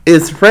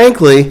is,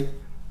 frankly,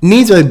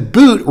 needs a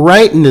boot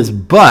right in his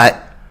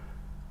butt,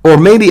 or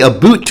maybe a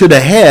boot to the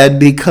head,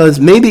 because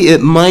maybe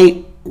it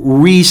might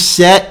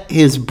reset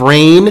his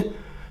brain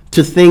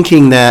to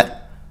thinking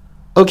that,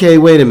 okay,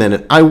 wait a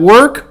minute, I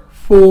work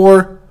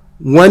for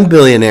one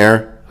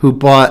billionaire who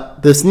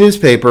bought this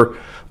newspaper,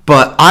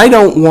 but I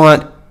don't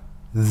want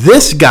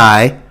this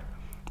guy,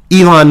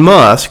 Elon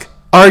Musk,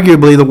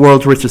 arguably the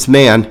world's richest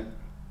man,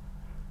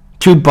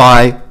 to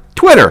buy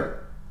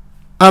Twitter.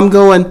 I'm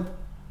going,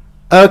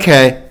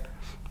 okay,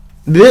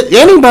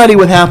 anybody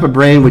with half a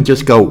brain would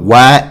just go,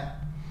 what?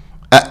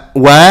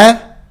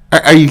 What?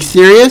 Are you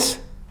serious?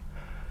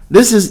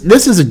 This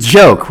is a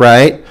joke,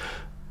 right?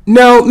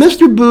 No,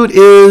 Mr. Boot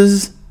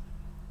is...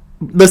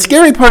 The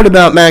scary part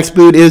about Max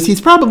Boot is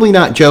he's probably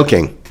not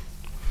joking.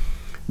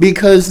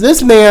 Because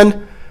this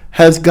man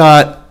has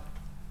got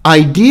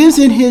ideas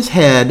in his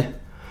head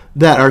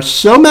that are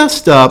so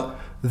messed up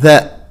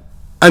that,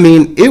 I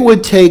mean, it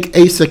would take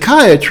a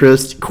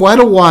psychiatrist quite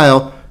a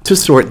while to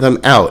sort them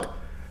out.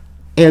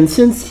 And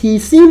since he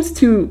seems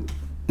to...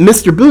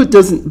 Mr. Boot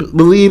doesn't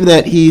believe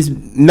that he's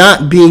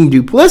not being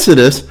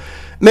duplicitous,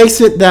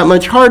 makes it that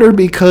much harder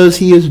because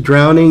he is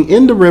drowning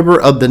in the river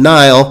of the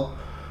Nile,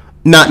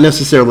 not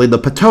necessarily the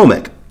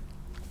Potomac.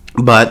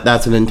 But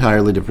that's an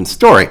entirely different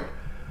story.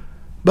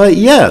 But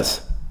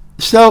yes,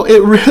 so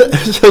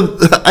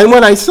and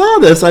when I saw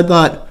this, I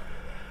thought,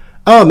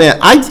 oh man,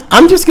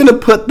 I'm just going to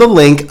put the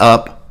link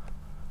up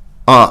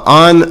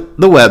on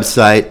the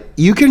website.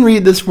 You can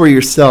read this for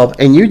yourself,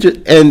 and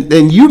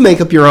you make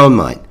up your own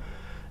mind.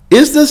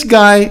 Is this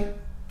guy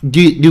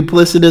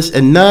duplicitous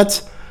and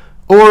nuts,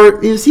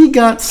 or is he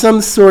got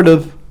some sort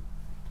of,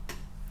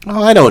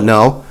 I don't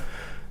know,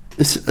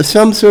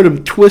 some sort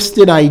of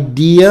twisted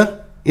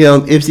idea? You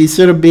know, is he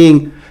sort of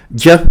being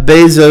Jeff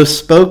Bezos'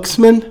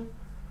 spokesman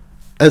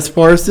as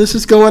far as this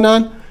is going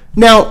on?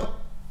 Now,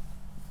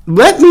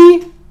 let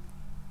me,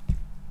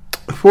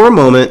 for a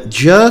moment,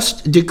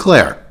 just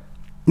declare.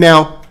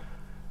 Now,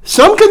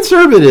 some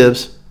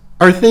conservatives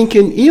are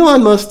thinking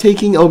Elon Musk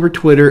taking over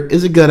Twitter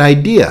is a good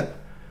idea.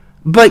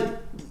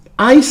 But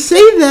I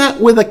say this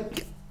with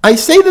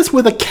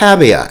a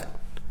caveat,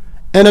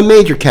 and a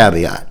major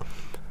caveat.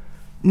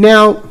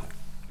 Now,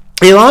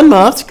 Elon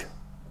Musk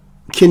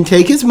can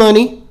take his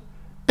money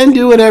and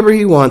do whatever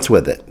he wants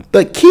with it.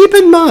 But keep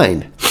in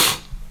mind,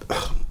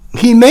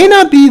 he may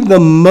not be the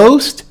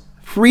most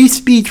free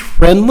speech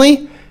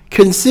friendly,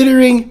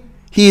 considering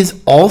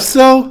he's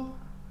also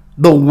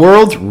the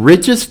world's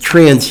richest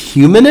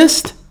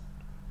transhumanist,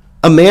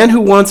 a man who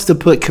wants to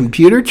put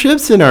computer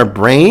chips in our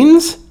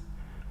brains,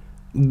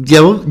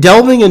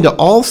 delving into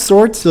all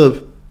sorts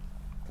of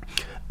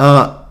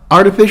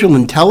artificial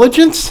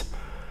intelligence.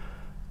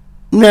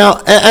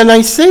 Now, and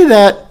I say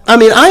that, I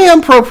mean, I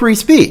am pro free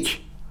speech,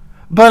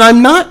 but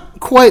I'm not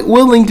quite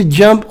willing to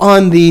jump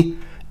on the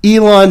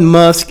Elon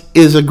Musk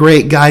is a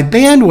great guy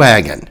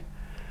bandwagon,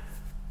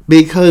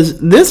 because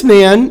this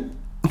man,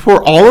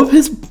 for all of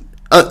his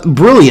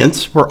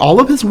brilliance, for all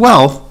of his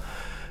wealth,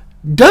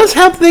 does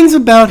have things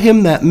about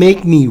him that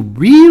make me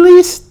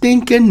really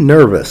stinking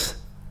nervous.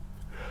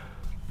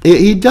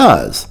 He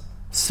does.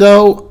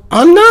 So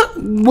I'm not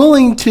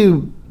willing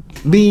to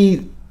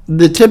be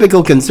the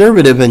typical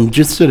conservative and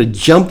just sort of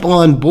jump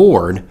on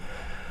board.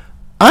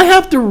 I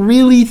have to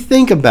really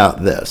think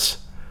about this.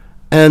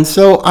 And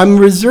so I'm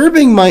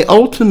reserving my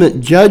ultimate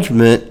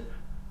judgment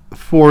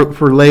for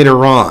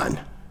later on.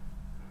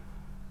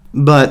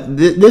 But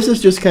this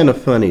is just kind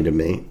of funny to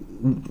me,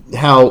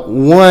 how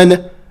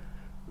one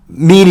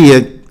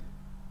media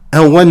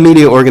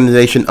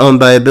organization owned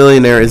by a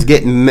billionaire is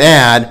getting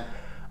mad,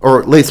 or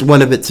at least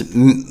one of its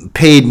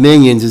paid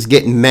minions is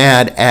getting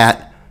mad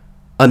at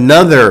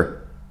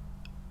another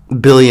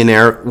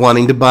billionaire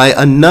wanting to buy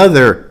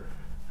another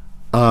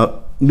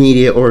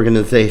media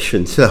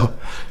organization. So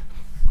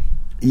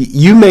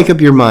you make up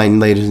your mind,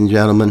 ladies and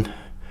gentlemen.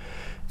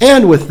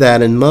 And with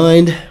that in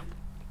mind,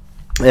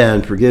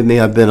 and forgive me,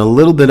 I've been a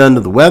little bit under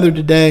the weather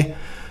today,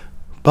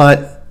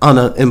 but on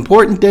an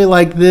important day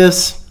like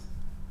this,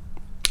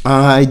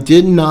 I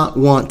did not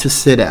want to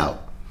sit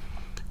out.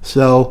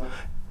 So,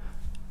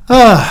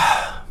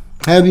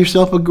 have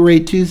yourself a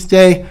great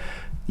Tuesday.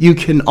 You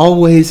can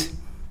always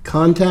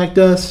contact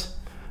us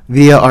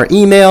via our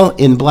email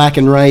in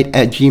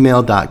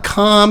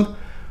blackandright@gmail.com,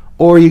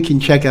 or you can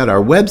check out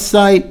our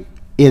website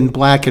in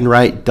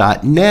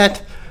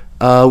blackandright.net.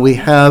 We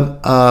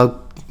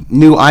have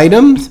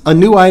a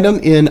new item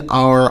in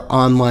our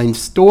online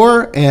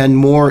store, and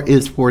more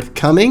is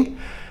forthcoming.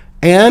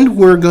 And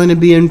we're going to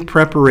be in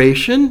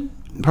preparation,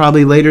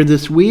 probably later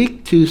this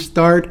week, to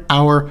start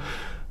our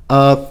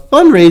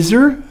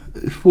fundraiser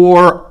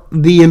for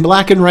the In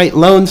Black and White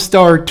Lone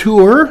Star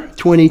Tour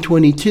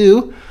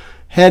 2022,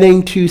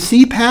 heading to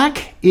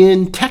CPAC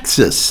in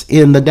Texas,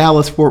 in the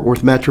Dallas-Fort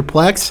Worth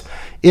Metroplex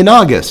in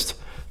August.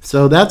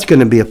 So that's going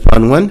to be a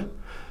fun one.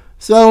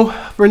 So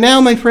for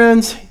now, my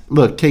friends,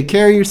 look, take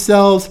care of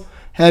yourselves.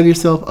 Have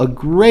yourself a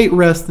great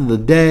rest of the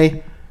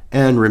day.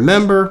 And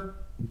remember,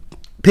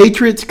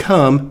 Patriots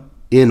come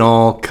in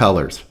all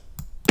colors.